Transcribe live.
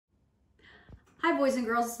Hi boys and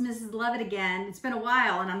girls, it's Mrs. Levet again. It's been a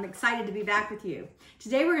while and I'm excited to be back with you.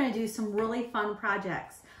 Today we're going to do some really fun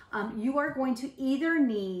projects. You are going to either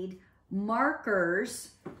need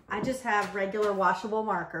markers, I just have regular washable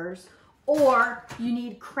markers, or you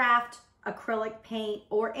need craft acrylic paint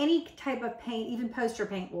or any type of paint, even poster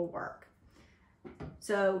paint will work.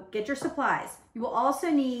 So get your supplies. You will also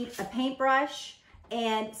need a paintbrush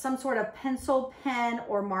and some sort of pencil, pen,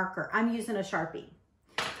 or marker. I'm using a Sharpie.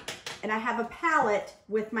 And I have a palette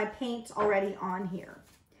with my paints already on here.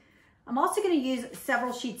 I'm also going to use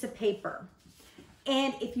several sheets of paper.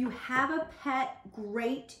 And if you have a pet,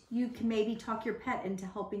 great. You can maybe talk your pet into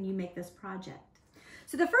helping you make this project.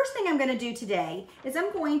 So the first thing I'm going to do today is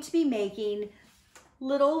I'm going to be making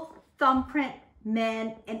little thumbprint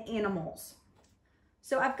men and animals.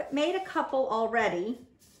 So I've made a couple already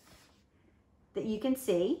that you can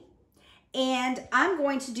see. And I'm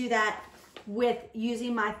going to do that with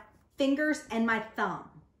using my fingers and my thumb.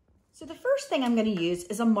 So the first thing I'm going to use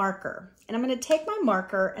is a marker. And I'm going to take my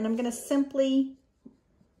marker and I'm going to simply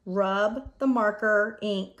rub the marker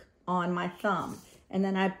ink on my thumb. And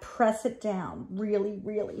then I press it down really,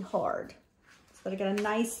 really hard so that I get a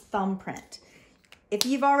nice thumbprint. If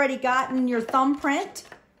you've already gotten your thumbprint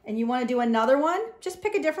and you want to do another one, just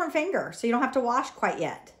pick a different finger so you don't have to wash quite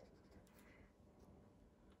yet.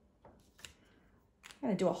 I'm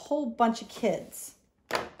going to do a whole bunch of kids.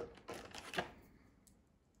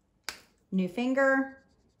 New finger.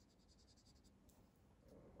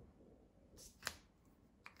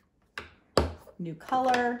 New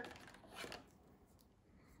color.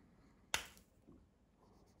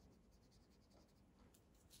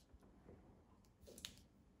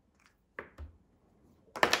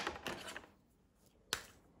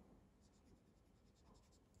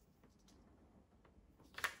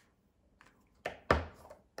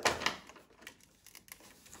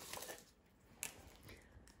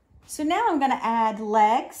 So now I'm going to add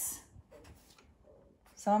legs.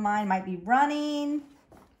 Some of mine might be running.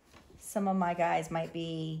 Some of my guys might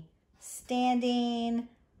be standing.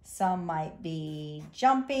 Some might be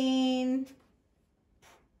jumping.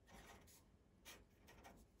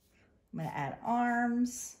 I'm going to add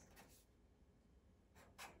arms.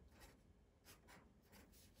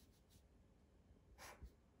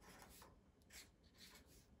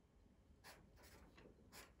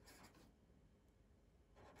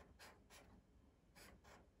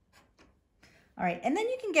 All right, and then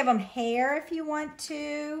you can give them hair if you want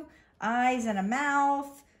to, eyes and a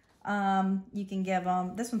mouth. You can give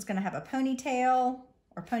them, this one's gonna have a ponytail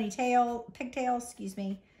or pigtail, excuse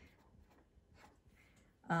me.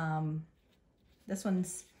 This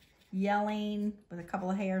one's yelling with a couple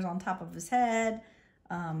of hairs on top of his head.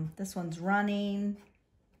 This one's running.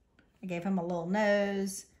 I gave him a little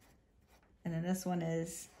nose. And then this one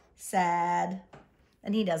is sad.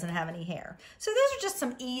 And he doesn't have any hair. So those are just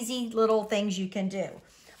some easy little things you can do.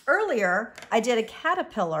 Earlier, I did a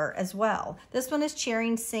caterpillar as well. This one is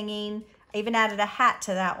cheering, singing. I even added a hat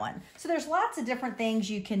to that one. So there's lots of different things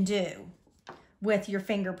you can do with your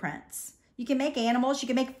fingerprints. You can make animals, you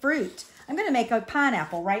can make fruit. I'm gonna make a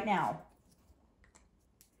pineapple right now.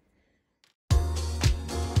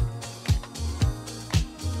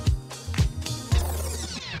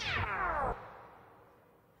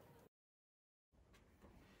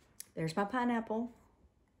 There's my pineapple.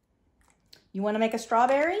 You want to make a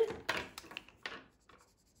strawberry?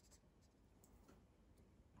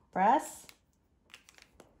 Press.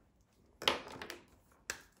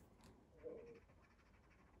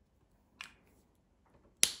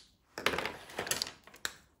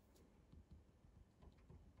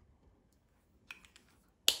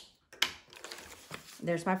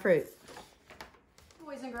 There's my fruit.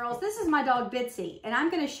 Boys and girls, this is my dog Bitsy, and I'm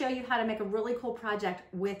going to show you how to make a really cool project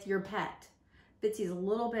with your pet. Bitsy's a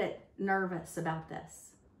little bit nervous about this.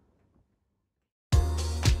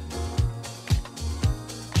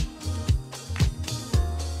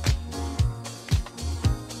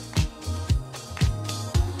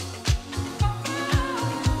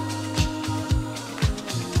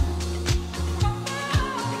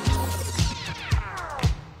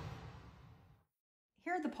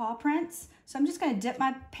 Here are the paw prints. So I'm just going to dip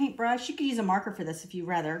my paintbrush. You could use a marker for this if you'd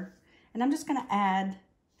rather. And I'm just going to add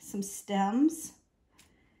some stems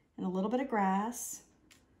and a little bit of grass.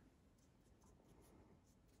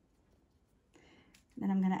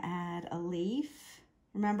 Then I'm going to add a leaf.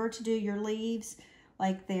 Remember to do your leaves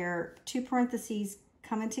like they're two parentheses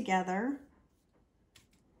coming together.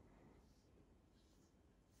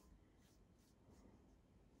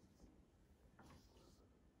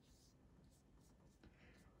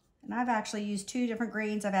 And I've actually used two different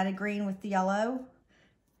greens. I've added green with the yellow.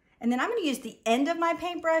 And then I'm gonna use the end of my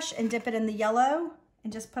paintbrush and dip it in the yellow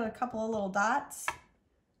and just put a couple of little dots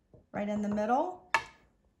right in the middle.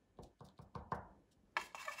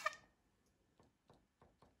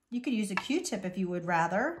 You could use a Q-tip if you would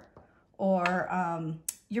rather, or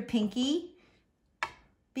your pinky.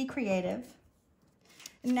 Be creative.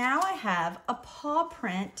 Now I have a paw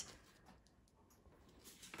print.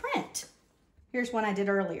 Here's one I did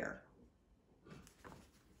earlier.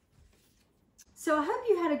 So I hope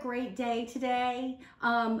you had a great day today.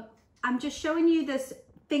 I'm just showing you this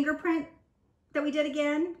fingerprint that we did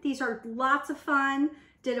again. These are lots of fun.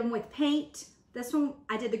 Did them with paint. This one,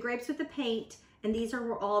 I did the grapes with the paint, and these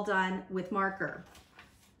were all done with marker.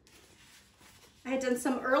 I had done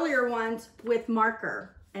some earlier ones with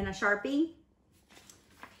marker and a Sharpie.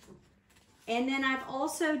 And then I've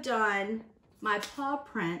also done my paw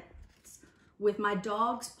prints with my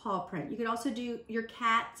dog's paw print. You could also do your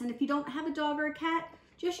cat's, and if you don't have a dog or a cat,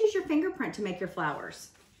 just use your fingerprint to make your flowers.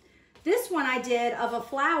 This one I did of a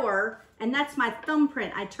flower, and that's my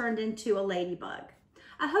thumbprint I turned into a ladybug.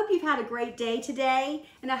 I hope you've had a great day today,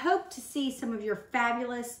 and I hope to see some of your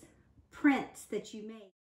fabulous prints that you made.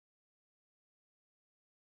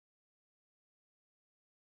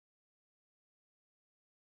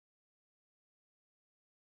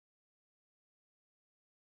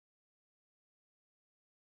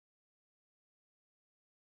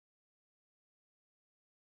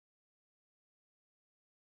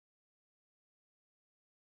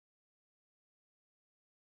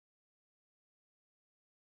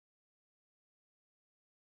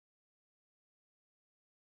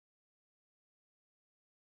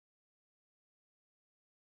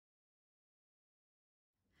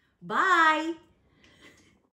 Bye.